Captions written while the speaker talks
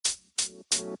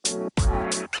Hey,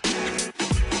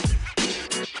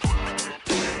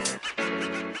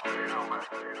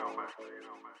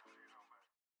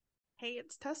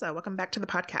 it's Tessa. Welcome back to the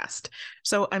podcast.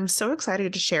 So I'm so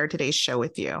excited to share today's show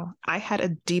with you. I had a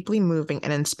deeply moving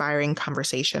and inspiring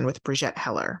conversation with Brigette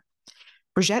Heller.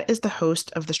 Brigette is the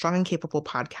host of the Strong and Capable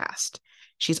podcast.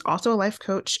 She's also a life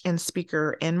coach and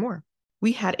speaker and more.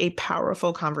 We had a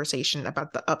powerful conversation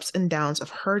about the ups and downs of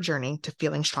her journey to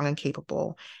feeling strong and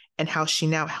capable and how she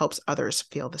now helps others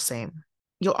feel the same.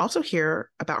 You'll also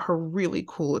hear about her really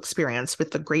cool experience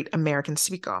with the Great American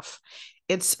Speak Off.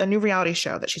 It's a new reality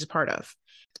show that she's a part of.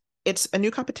 It's a new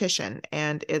competition,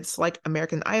 and it's like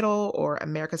American Idol or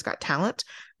America's Got Talent,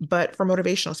 but for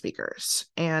motivational speakers.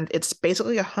 And it's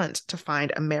basically a hunt to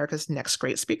find America's next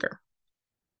great speaker.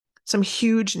 Some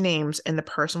huge names in the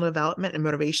personal development and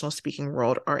motivational speaking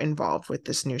world are involved with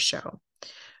this new show.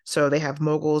 So they have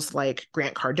moguls like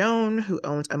Grant Cardone, who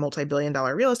owns a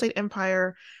multi-billion-dollar real estate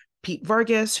empire, Pete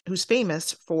Vargas, who's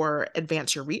famous for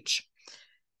Advance Your Reach,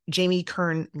 Jamie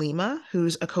Kern Lima,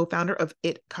 who's a co-founder of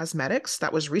It Cosmetics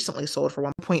that was recently sold for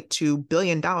 $1.2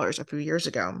 billion a few years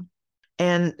ago,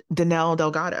 and Danelle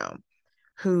Delgado,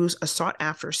 who's a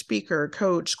sought-after speaker,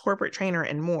 coach, corporate trainer,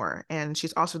 and more. And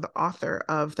she's also the author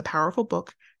of the powerful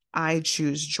book, I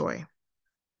Choose Joy.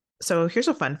 So here's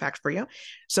a fun fact for you.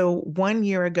 So 1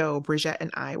 year ago, Brigette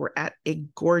and I were at a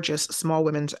gorgeous small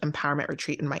women's empowerment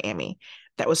retreat in Miami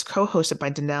that was co-hosted by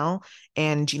Danelle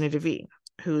and Gina DeVee,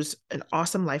 who's an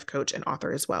awesome life coach and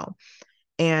author as well.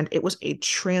 And it was a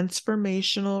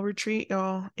transformational retreat,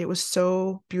 y'all. It was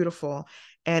so beautiful.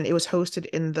 And it was hosted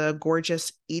in the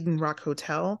gorgeous Eden Rock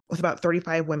Hotel with about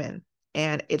 35 women.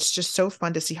 And it's just so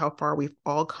fun to see how far we've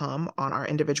all come on our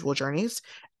individual journeys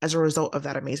as a result of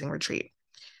that amazing retreat.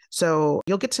 So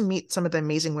you'll get to meet some of the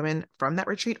amazing women from that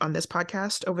retreat on this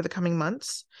podcast over the coming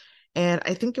months. And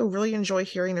I think you'll really enjoy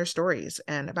hearing their stories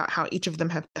and about how each of them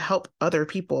have helped other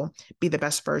people be the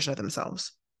best version of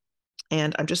themselves.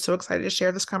 And I'm just so excited to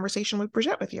share this conversation with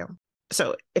Brigette with you.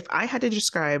 So if I had to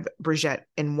describe Brigette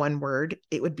in one word,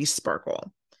 it would be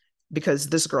sparkle, because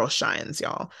this girl shines,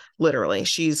 y'all. Literally,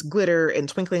 she's glitter and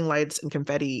twinkling lights and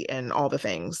confetti and all the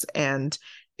things. And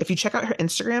if you check out her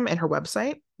Instagram and her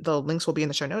website, the links will be in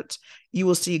the show notes, you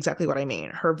will see exactly what I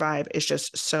mean. Her vibe is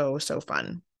just so, so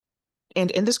fun. And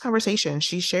in this conversation,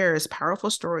 she shares powerful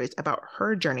stories about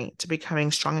her journey to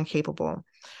becoming strong and capable,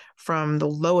 from the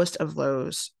lowest of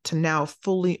lows to now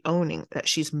fully owning that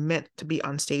she's meant to be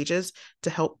on stages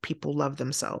to help people love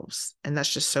themselves. And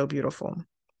that's just so beautiful.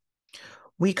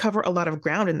 We cover a lot of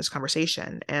ground in this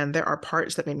conversation, and there are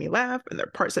parts that made me laugh and there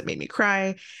are parts that made me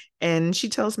cry. And she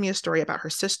tells me a story about her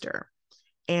sister.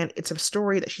 And it's a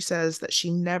story that she says that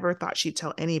she never thought she'd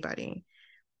tell anybody,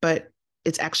 but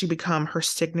it's actually become her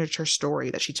signature story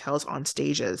that she tells on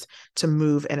stages to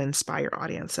move and inspire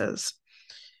audiences.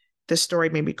 This story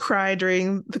made me cry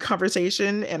during the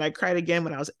conversation, and I cried again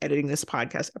when I was editing this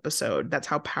podcast episode. That's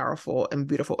how powerful and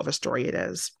beautiful of a story it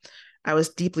is. I was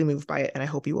deeply moved by it, and I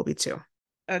hope you will be too.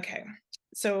 Okay,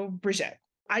 so Brigette,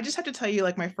 I just have to tell you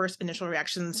like my first initial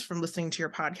reactions from listening to your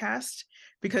podcast,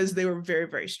 because they were very,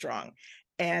 very strong.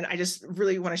 And I just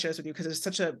really want to share this with you because it's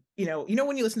such a,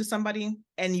 when you listen to somebody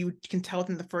and you can tell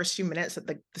within the first few minutes that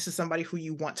like this is somebody who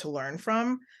you want to learn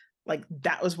from. Like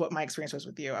that was what my experience was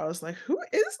with you. I was like, who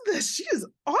is this? She is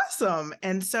awesome.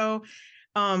 And so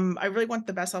I really want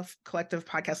the Best Self Collective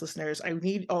podcast listeners. I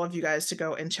need all of you guys to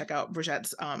go and check out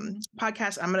Brigette's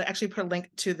podcast. I'm going to actually put a link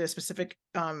to the specific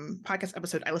podcast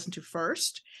episode I listened to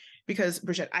first, because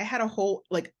Brigette, I had a whole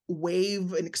like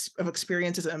wave of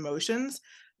experiences and emotions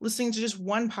listening to just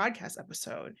one podcast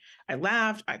episode. I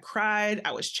laughed, I cried,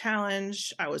 I was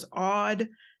challenged, I was awed,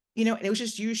 and it was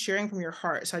just you sharing from your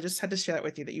heart. So I just had to share that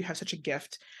with you, that you have such a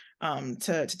gift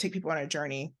to take people on a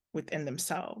journey within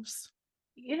themselves.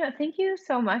 Thank you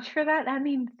so much for that. That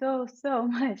means so, so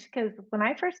much. Because when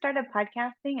I first started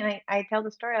podcasting, and I tell the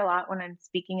story a lot when I'm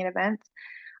speaking at events,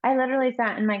 I literally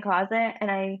sat in my closet and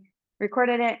I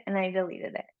recorded it and I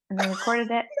deleted it. And I recorded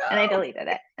it and I deleted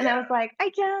it. And I was like, I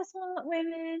just want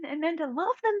women and men to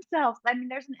love themselves. I mean,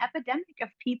 there's an epidemic of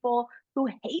people who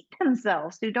hate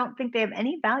themselves, who don't think they have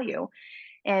any value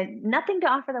and nothing to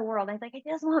offer the world. I was like, I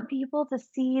just want people to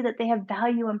see that they have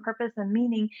value and purpose and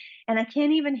meaning. And I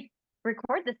can't even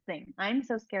record this thing. I'm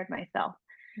so scared myself.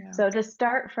 Yeah. So to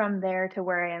start from there to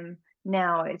where I am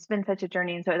now, it's been such a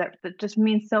journey. And so that just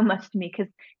means so much to me,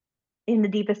 because in the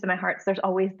deepest of my hearts, there's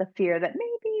always the fear that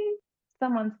maybe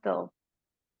someone still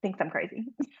thinks I'm crazy.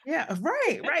 Yeah,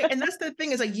 right. And that's the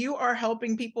thing, is like you are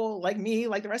helping people like me,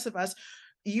 like the rest of us,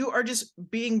 you are just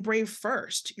being brave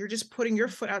first. You're just putting your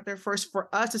foot out there first for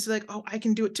us to say like, oh, I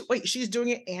can do it too. Wait, she's doing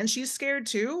it and she's scared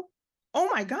too. Oh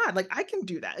my God, like I can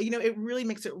do that. It really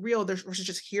makes it real. Versus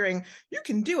just hearing you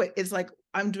can do it. It's like,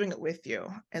 I'm doing it with you.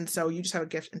 And so you just have a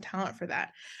gift and talent for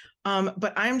that.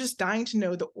 But I'm just dying to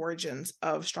know the origins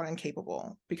of Strong and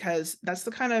Capable, because that's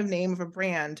the kind of name of a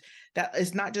brand that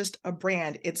is not just a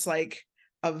brand. It's like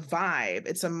a vibe.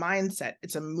 It's a mindset.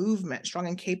 It's a movement. Strong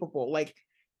and Capable. Like,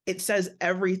 it says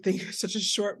everything. Such a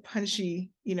short,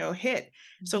 punchy, hit.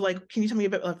 So like, can you tell me a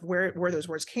bit of where those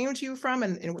words came to you from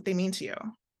and what they mean to you?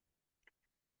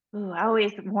 Ooh, I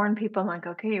always warn people, I'm like,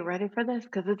 okay, you ready for this?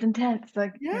 Because it's intense.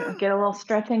 Like, Yeah. get a little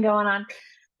stretching going on.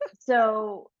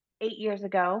 So 8 years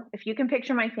ago, if you can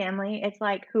picture my family, it's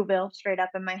like Whoville straight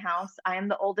up in my house. I am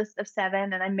the oldest of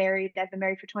seven and I'm married. I've been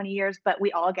married for 20 years, but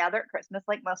we all gather at Christmas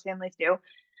like most families do.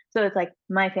 So it's like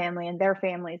my family and their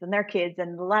families and their kids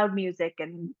and loud music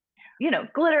and,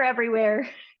 glitter everywhere.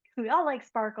 We all like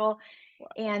sparkle.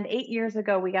 And 8 years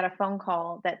ago, we got a phone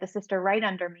call that the sister right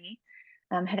under me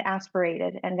had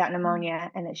aspirated and got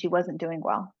pneumonia and that she wasn't doing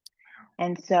well.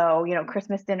 And so,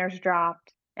 Christmas dinners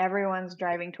dropped. Everyone's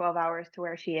driving 12 hours to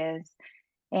where she is.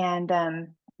 And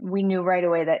we knew right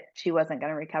away that she wasn't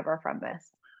going to recover from this.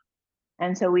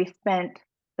 And so we spent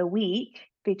the week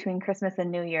between Christmas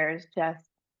and New Year's just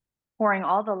pouring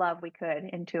all the love we could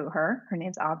into her. Her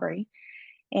name's Aubrey.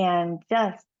 And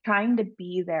just trying to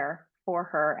be there for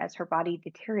her as her body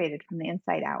deteriorated from the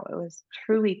inside out. It was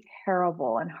truly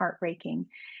terrible and heartbreaking.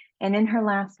 And in her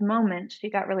last moments, she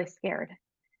got really scared.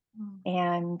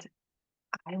 And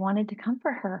I wanted to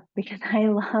comfort her because I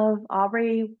love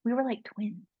Aubrey. We were like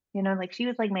twins, like she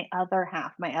was like my other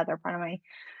half, my other part of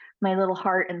my little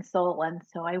heart and soul. And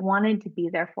so I wanted to be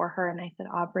there for her. And I said,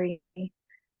 Aubrey,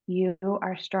 you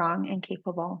are strong and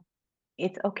capable.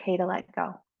 It's okay to let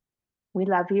go. We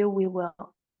love you. We will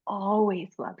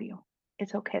always love you.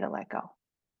 It's okay to let go.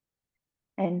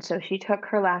 And so she took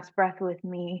her last breath with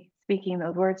me, speaking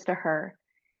those words to her.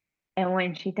 And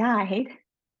when she died,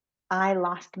 I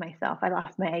lost myself. I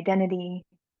lost my identity.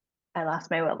 I lost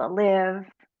my will to live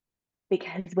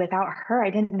because without her,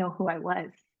 I didn't know who I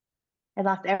was. I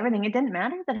lost everything. It didn't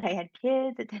matter that I had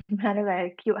kids. It didn't matter that I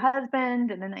had a cute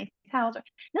husband and a nice house.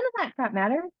 None of that crap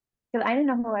mattered because I didn't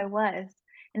know who I was.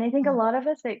 And I think a lot of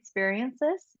us experience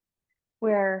this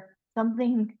where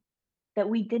something that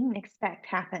we didn't expect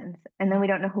happens and then we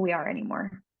don't know who we are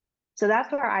anymore. So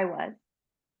that's where I was.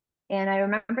 And I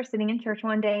remember sitting in church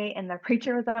one day and the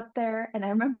preacher was up there. And I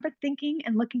remember thinking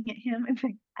and looking at him and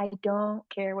saying, I don't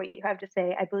care what you have to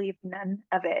say. I believe none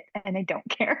of it. And I don't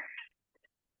care.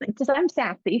 Like, just I'm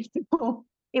sassy. So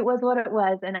it was what it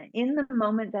was. And in the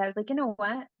moment that I was like, you know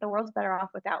what? The world's better off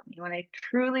without me. When I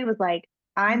truly was like,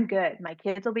 I'm good. My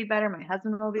kids will be better. My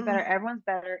husband will be better. Everyone's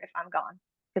better if I'm gone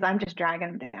because I'm just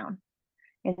dragging them down.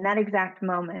 In that exact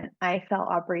moment, I felt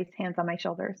Aubrey's hands on my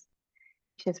shoulders.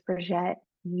 She says, Brigette,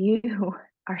 you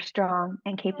are strong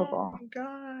and capable. Oh my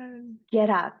God. Get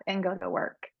up and go to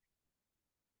work.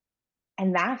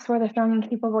 And that's where the strong and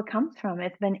capable comes from.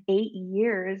 It's been 8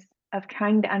 years of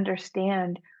trying to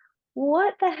understand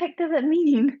what the heck does it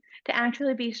mean to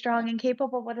actually be strong and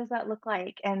capable? What does that look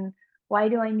like? And why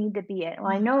do I need to be it?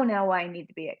 Well, I know now why I need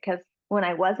to be it because when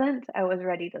I wasn't, I was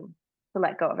ready to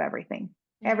let go of everything,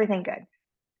 everything good.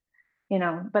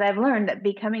 But I've learned that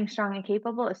becoming strong and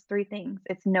capable is three things.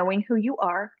 It's knowing who you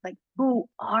are, like who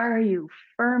are you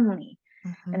firmly?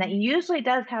 And that usually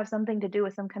does have something to do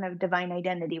with some kind of divine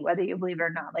identity, whether you believe it or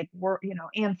not, like we're,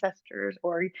 ancestors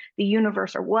or the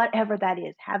universe or whatever that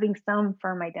is, having some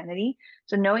firm identity.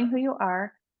 So knowing who you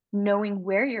are, knowing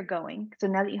where you're going. So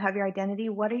now that you have your identity,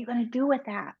 what are you going to do with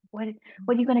that? What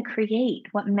are you going to create?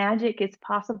 What magic is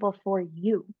possible for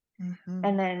you?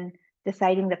 And then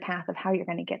deciding the path of how you're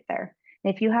going to get there.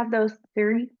 And if you have those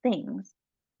three things,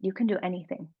 you can do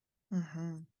anything.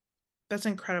 That's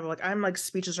incredible. Like, I'm like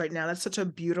speechless right now. That's such a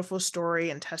beautiful story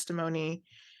and testimony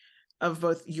of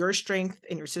both your strength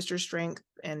and your sister's strength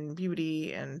and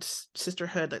beauty and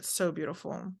sisterhood. That's so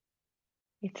beautiful.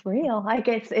 It's real. Like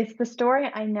it's the story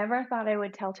I never thought I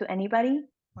would tell to anybody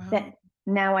that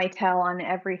now I tell on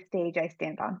every stage I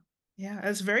stand on. Yeah,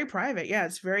 it's very private. Yeah,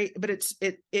 it's very, but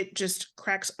it just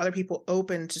cracks other people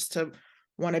open just to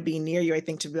want to be near you. I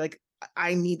think to be like,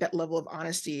 I need that level of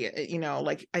honesty.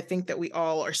 Like I think that we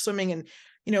all are swimming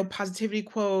in, positivity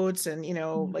quotes and,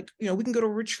 like, we can go to a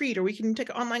retreat or we can take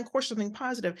an online course, something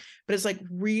positive, but it's like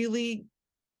really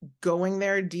going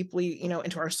there deeply,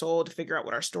 into our soul to figure out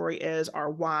what our story is, our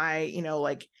why,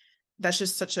 like that's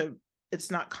just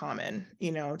it's not common,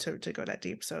 to go that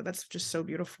deep. So that's just so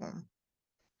beautiful.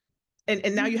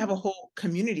 And now you have a whole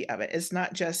community of it. It's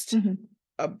not just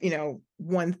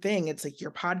one thing. It's like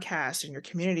your podcast and your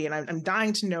community. And I'm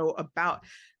dying to know about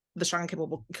the Strong and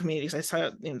Capable communities. I saw,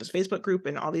 this Facebook group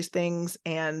and all these things.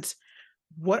 And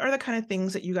what are the kind of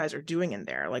things that you guys are doing in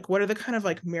there? Like, what are the kind of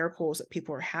like miracles that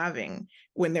people are having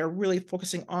when they're really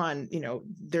focusing on,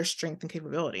 their strength and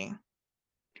capability?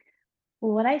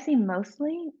 What I see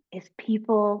mostly is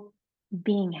people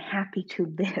being happy to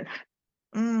live,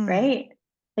 Mm, right?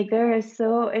 Like it's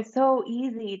so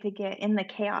easy to get in the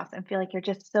chaos and feel like you're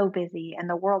just so busy and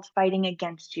the world's fighting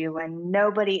against you and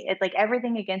it's like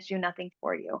everything against you, nothing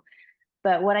for you.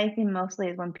 But what I see mostly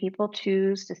is when people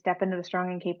choose to step into the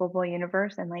strong and capable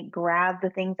universe and like grab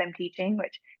the things I'm teaching,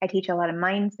 which I teach a lot of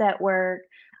mindset work.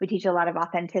 We teach a lot of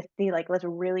authenticity. Like, let's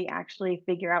really actually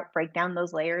figure out, break down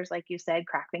those layers, like you said,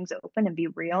 crack things open and be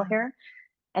real mm, here,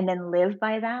 and then live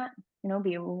by that,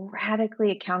 be radically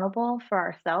accountable for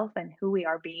ourselves and who we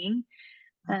are being.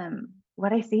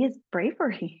 What I see is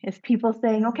bravery, is people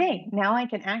saying, okay, mm. now I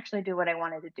can actually do what I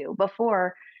wanted to do.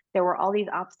 Before, there were all these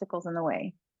obstacles in the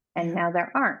way, and Yeah. now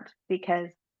there aren't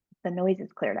because the noise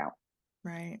is cleared out.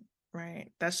 Right.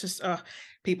 Right. That's just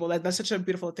people, that's such a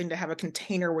beautiful thing to have a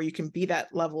container where you can be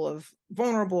that level of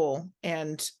vulnerable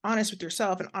and honest with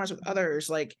yourself and honest with others,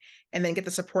 like, and then get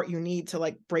the support you need to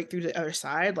like break through to the other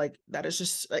side. Like, that is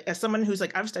just like, as someone who's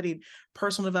like, I've studied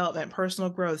personal development, personal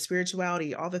growth,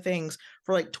 spirituality, all the things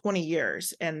for like 20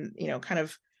 years. And, kind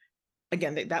of,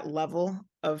 again, that level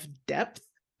of depth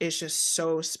is just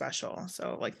so special.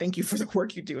 So like, thank you for the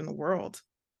work you do in the world.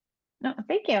 No,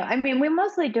 thank you. I mean, we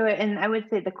mostly do it in, I would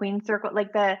say, the queen circle,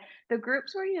 like the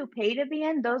groups where you pay to be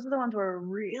in. Those are the ones where we're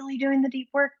really doing the deep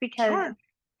work, because Sure.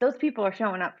 those people are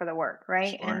showing up for the work,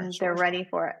 right? Sure. And they're Sure. Sure. ready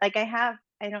for it. Like I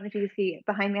don't know if you can see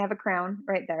behind me, I have a crown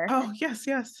right there. Oh, yes,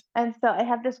 yes. And so I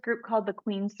have this group called the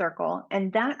Queen Circle,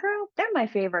 and that group, they're my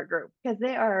favorite group because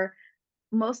they're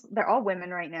all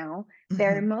women right now.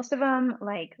 They're Mhm, most of them,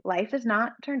 like, life has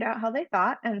not turned out how they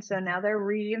thought, and so mhm. now they're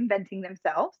reinventing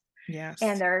themselves, and Yes.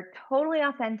 they're totally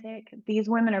authentic. These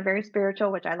women are very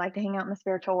spiritual, which I like to hang out in the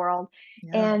spiritual world.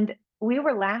 Yeah. And we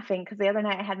were laughing because the other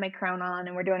night I had my crown on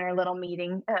and we're doing our little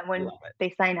meeting. When Love it. they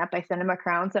sign up, I send them a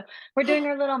crown. So we're doing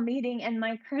our little meeting, and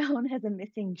my crown has a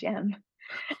missing gem.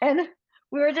 And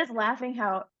we were just laughing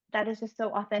how that is just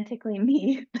so authentically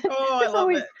me. Oh, I There's love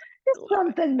always it. I just love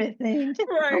it. something missing, just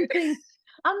Right. something.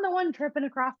 I'm the one tripping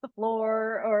across the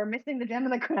floor or missing the gem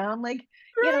in the crown. Like,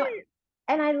 you know, Right.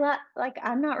 and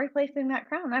I'm not replacing that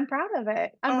crown. I'm proud of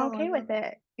it. I'm Oh, I okay love with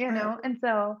it. it, I love And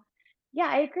so, yeah,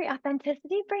 I agree.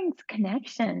 Authenticity brings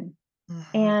connection, Mhm.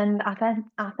 and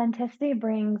authenticity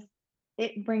brings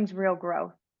real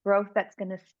growth that's going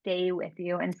to stay with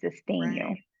you and sustain you.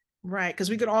 Right. Right. Because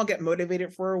we could all get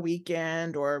motivated for a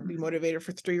weekend or be Mhm. motivated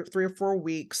for three or 4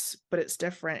 weeks, but it's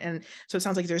different. And so it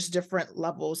sounds like there's different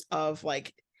levels of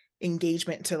like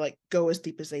engagement to like go as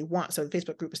deep as they want. So the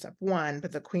Facebook group is step one,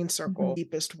 but the Queen Circle, Mhm.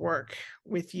 deepest work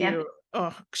with Yeah,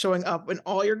 you, showing up in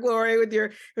all your glory with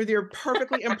your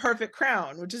perfectly imperfect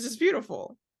crown, which is just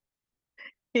beautiful.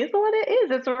 it's what it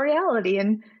is. It's a reality,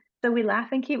 and so we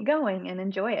laugh and keep going and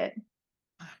enjoy it.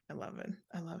 I love it.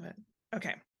 I love it.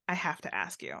 Okay. I have to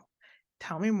ask you,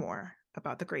 tell me more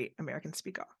about the Great American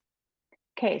Speak Off.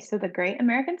 Okay, so the Great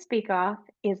American Speak Off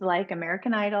is like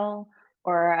American Idol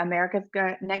or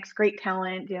Next Great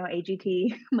Talent,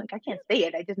 AGT. I'm like, I can't say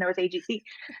it. I just know it's AGT.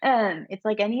 It's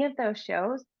like any of those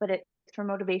shows, but it's for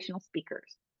motivational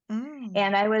speakers. Mm.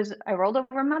 And I rolled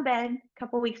over in my bed a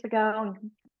couple weeks ago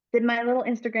and did my little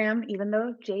Instagram, even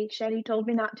though Jay Shetty told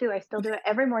me not to. I still do it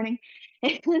every morning.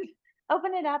 And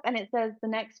open it up and it says the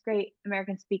Next Great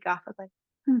American Speak Off. I was like,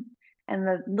 hmm. And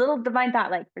the little divine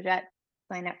thought, like, Brigette,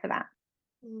 sign up for that.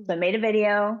 So I Mm. made a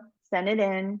video, sent it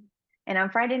in, and on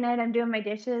Friday night I'm doing my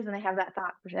dishes and I have that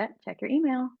thought, Brigette, check your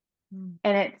email. Mm.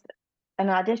 And it's an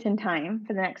audition time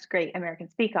for the Next Great American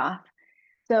Speak Off.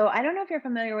 So I don't know if you're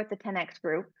familiar with the 10X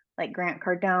group, like Grant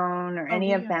Cardone or Oh,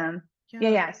 any of yeah. them. Yeah, Yeah.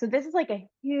 yeah. So this is like a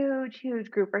huge,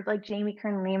 huge group. Or like Jamie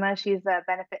Kern Lima, she's a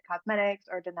Benefit Cosmetics,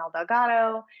 or Danelle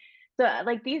Delgado. So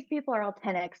like these people are all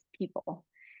 10X people.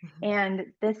 Mhm.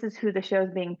 And this is who the show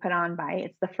is being put on by.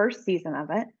 It's the first season of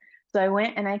it. So I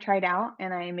went and I tried out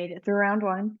and I made it through round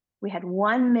one. We had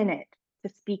 1 minute to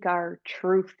speak our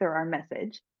truth or our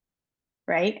message,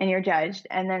 right? And you're judged.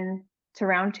 And then to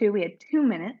round two, we had 2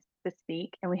 minutes to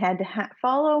speak, and we had to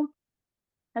follow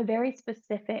a very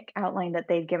specific outline that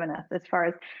they've given us, as far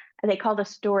as they called a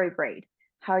story braid,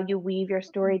 how you weave your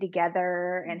story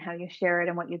together and how you share it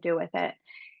and what you do with it.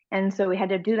 And so we had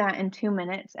to do that in 2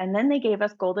 minutes. And then they gave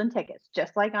us golden tickets,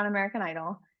 just like on American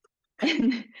Idol.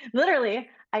 And literally,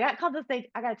 I got called to stage.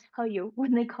 I got to tell you,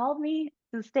 when they called me,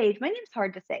 the stage. My name's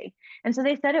hard to say. And so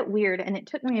they said it weird. And it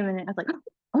took me a minute. I was like,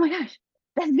 oh my gosh,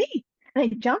 that's me. And I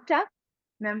jumped up.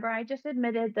 Remember, I just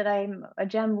admitted that I'm a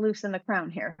gem loose in the crown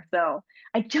here. So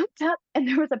I jumped up and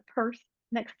there was a purse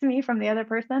next to me from the other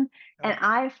person. And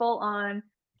I full on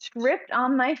tripped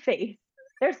on my face.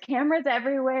 There's cameras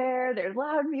everywhere. There's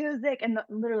loud music and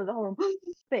literally the whole room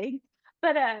thing.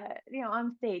 But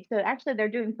on stage. So actually they're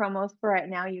doing promos for it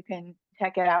now. You can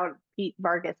check it out. Pete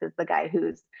Vargas is the guy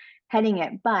who's heading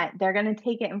it, but they're going to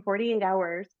take it in 48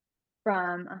 hours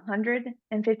from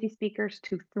 150 speakers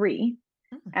to 3.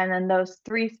 And then those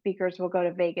 3 speakers will go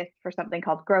to Vegas for something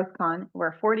called GrowthCon,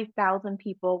 where 40,000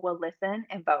 people will listen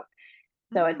and vote.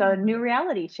 So it's a new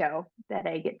reality show that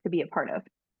I get to be a part of.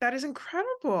 That is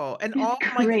incredible. And It's all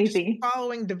crazy. like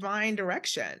following divine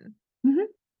direction. Mm-hmm.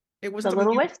 It the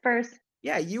little whispers.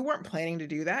 Yeah, you weren't planning to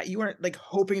do that. You weren't like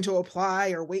hoping to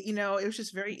apply or wait, it was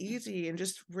just very easy and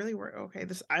just really were okay.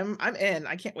 I'm in.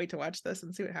 I can't wait to watch this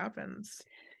and see what happens.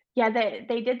 Yeah,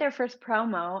 they did their first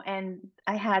promo, and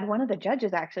I had one of the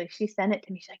judges actually. She sent it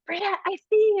to me. She's like, "Brigette, I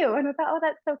see you," and I thought, "Oh,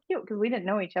 that's so cute," because we didn't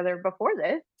know each other before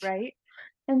this, right?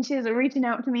 And she was reaching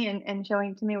out to me and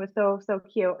showing it to me. It was so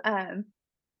cute.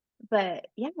 But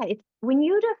yeah, it's when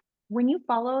you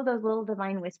follow those little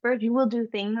divine whispers, you will do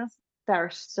things that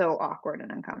are so awkward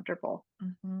and uncomfortable.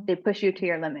 Mm-hmm. They push you to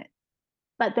your limit.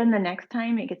 But then the next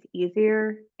time it gets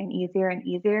easier and easier and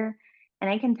easier. And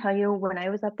I can tell you, when I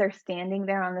was up there standing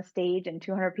there on the stage and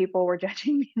 200 people were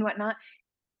judging me and whatnot,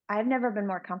 I've never been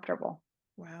more comfortable.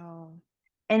 Wow.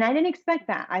 And I didn't expect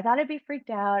that. I thought I'd be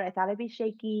freaked out. I thought I'd be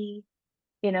shaky.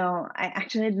 I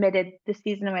actually admitted this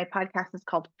season of my podcast is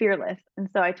called Fearless. And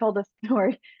so I told a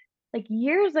story like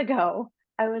years ago.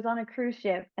 I was on a cruise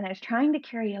ship and I was trying to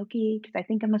karaoke because I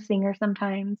think I'm a singer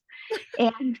sometimes.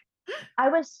 And I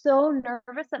was so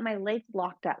nervous that my legs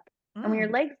locked up. And when your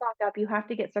legs lock up, you have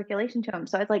to get circulation to them.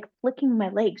 So I was like flicking my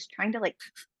legs, trying to like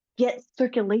get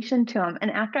circulation to them. And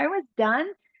after I was done,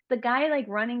 the guy like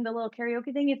running the little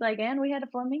karaoke thing, he's like, "And we had a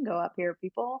flamingo up here,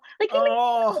 people." Like,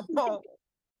 to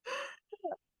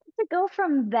go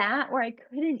from that where I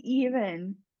couldn't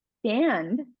even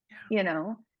stand,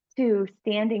 to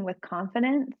standing with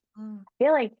confidence. I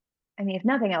feel like, if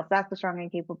nothing else, that's the strong and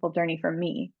capable journey for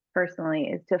me personally,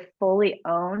 is to fully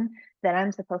own that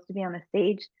I'm supposed to be on the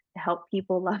stage to help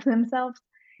people love themselves.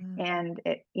 And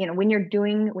when you're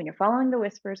following the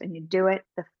whispers and you do it,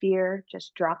 the fear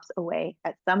just drops away.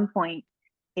 At some point,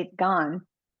 it's gone.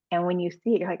 And when you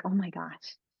see it, you're like, oh my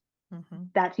gosh,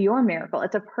 that's your miracle.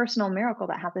 It's a personal miracle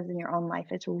that happens in your own life.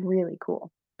 It's really cool.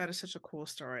 That is such a cool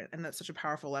story. And that's such a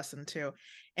powerful lesson too.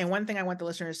 And one thing I want the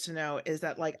listeners to know is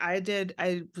that like I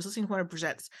was listening to one of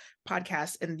Brigette's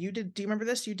podcasts and do you remember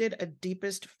this? You did a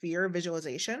deepest fear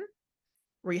visualization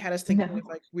where you had us thinking of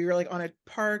like, we were like on a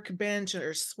park bench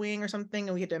or swing or something.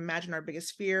 And we had to imagine our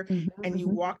biggest fear. And you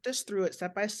walked us through it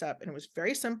step by step. And it was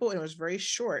very simple and it was very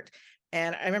short.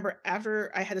 And I remember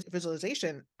after I had this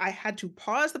visualization, I had to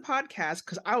pause the podcast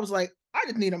because I was like, I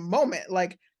just need a moment.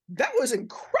 Like, that was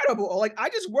incredible. Like, I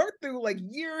just worked through like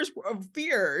years of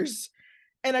fears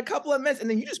in a couple of minutes. And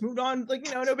then you just moved on, like,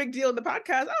 no big deal in the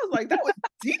podcast. I was like, that was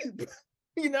deep,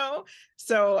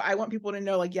 So I want people to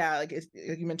know, like, yeah, like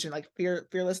you mentioned, like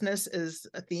fearlessness is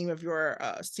a theme of your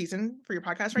season for your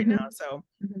podcast right now. So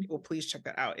people, please check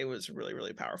that out. It was really,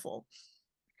 really powerful.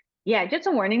 Yeah, just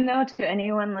a warning though to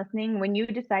anyone listening, when you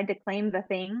decide to claim the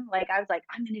thing, like I was like,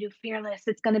 I'm going to do fearless.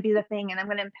 It's going to be the thing and I'm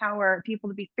going to empower people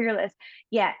to be fearless.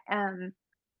 Yeah. The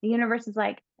universe is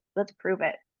like, let's prove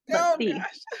it. Let's see.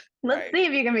 Gosh. Let's see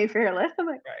if you can be fearless. I'm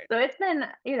like, so it's been,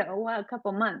 a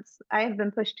couple months. I have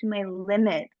been pushed to my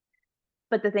limit,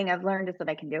 but the thing I've learned is that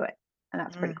I can do it. And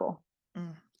that's pretty cool.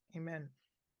 Amen.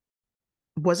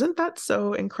 Wasn't that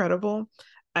so incredible?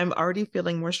 I'm already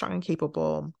feeling more strong and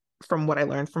capable from what I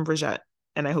learned from Brigette,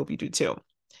 and I hope you do too.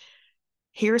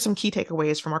 Here are some key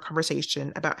takeaways from our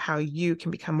conversation about how you can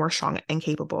become more strong and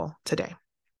capable today.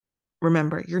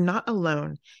 Remember, you're not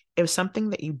alone if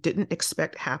something that you didn't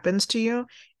expect happens to you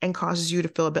and causes you to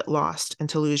feel a bit lost and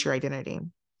to lose your identity.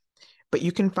 But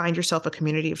you can find yourself a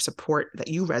community of support that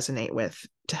you resonate with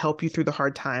to help you through the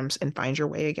hard times and find your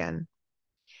way again.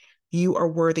 You are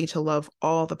worthy to love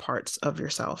all the parts of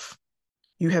yourself.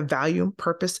 You have value,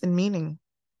 purpose, and meaning.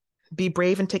 Be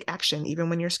brave and take action even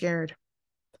when you're scared.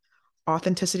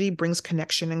 Authenticity brings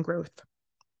connection and growth.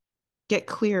 Get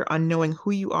clear on knowing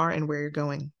who you are and where you're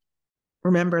going.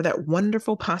 Remember that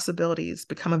wonderful possibilities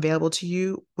become available to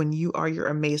you when you are your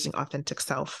amazing, authentic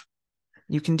self.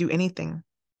 You can do anything.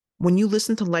 When you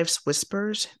listen to life's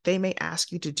whispers, they may ask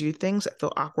you to do things that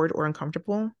feel awkward or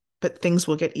uncomfortable, but things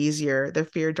will get easier, the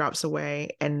fear drops away,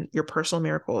 and your personal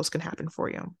miracles can happen for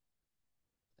you.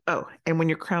 Oh, and when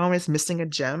your crown is missing a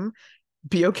gem,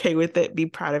 be okay with it, be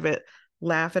proud of it,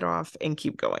 laugh it off, and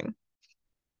keep going.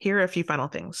 Here are a few final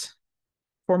things.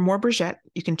 For more Brigette,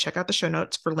 you can check out the show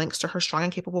notes for links to her Strong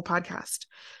and Capable podcast.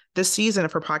 This season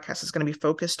of her podcast is going to be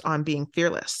focused on being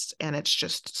fearless, and it's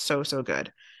just so, so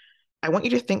good. I want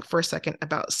you to think for a second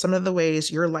about some of the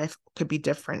ways your life could be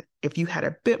different if you had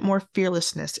a bit more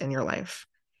fearlessness in your life,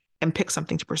 and pick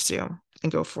something to pursue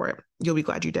and go for it. You'll be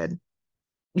glad you did.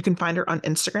 You can find her on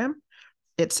Instagram.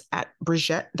 It's at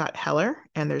Brigette.Heller,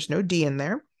 and there's no D in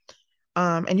there.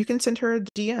 And you can send her a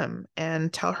DM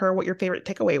and tell her what your favorite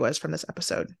takeaway was from this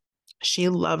episode. She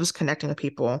loves connecting with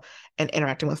people and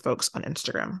interacting with folks on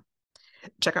Instagram.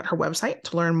 Check out her website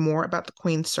to learn more about the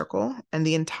Queen's Circle and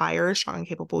the entire Strong and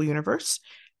Capable universe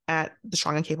at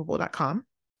thestrongandcapable.com.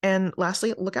 And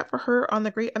lastly, look out for her on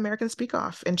the Great American Speak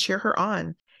Off and cheer her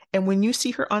on. And when you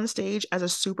see her on stage as a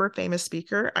super famous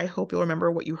speaker, I hope you'll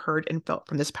remember what you heard and felt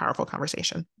from this powerful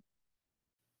conversation.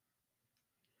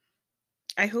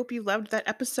 I hope you loved that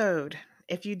episode.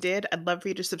 If you did, I'd love for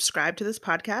you to subscribe to this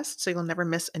podcast so you'll never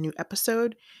miss a new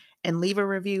episode, and leave a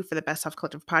review for the Best Self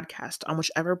Collective podcast on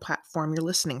whichever platform you're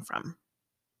listening from.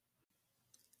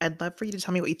 I'd love for you to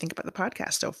tell me what you think about the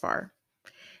podcast so far.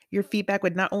 Your feedback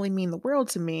would not only mean the world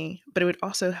to me, but it would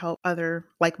also help other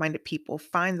like-minded people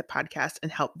find the podcast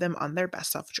and help them on their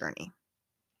best self journey.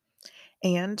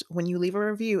 And when you leave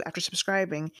a review after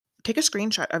subscribing, take a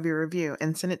screenshot of your review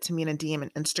and send it to me in a DM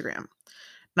and Instagram.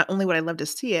 Not only would I love to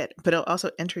see it, but it'll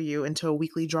also enter you into a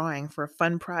weekly drawing for a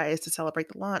fun prize to celebrate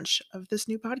the launch of this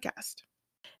new podcast.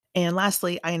 And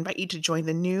lastly, I invite you to join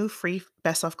the new free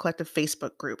Best Self Collective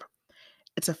Facebook group.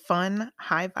 It's a fun,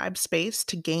 high vibe space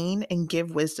to gain and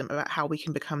give wisdom about how we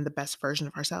can become the best version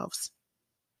of ourselves.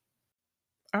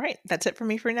 All right, that's it for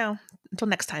me for now. Until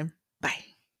next time, bye.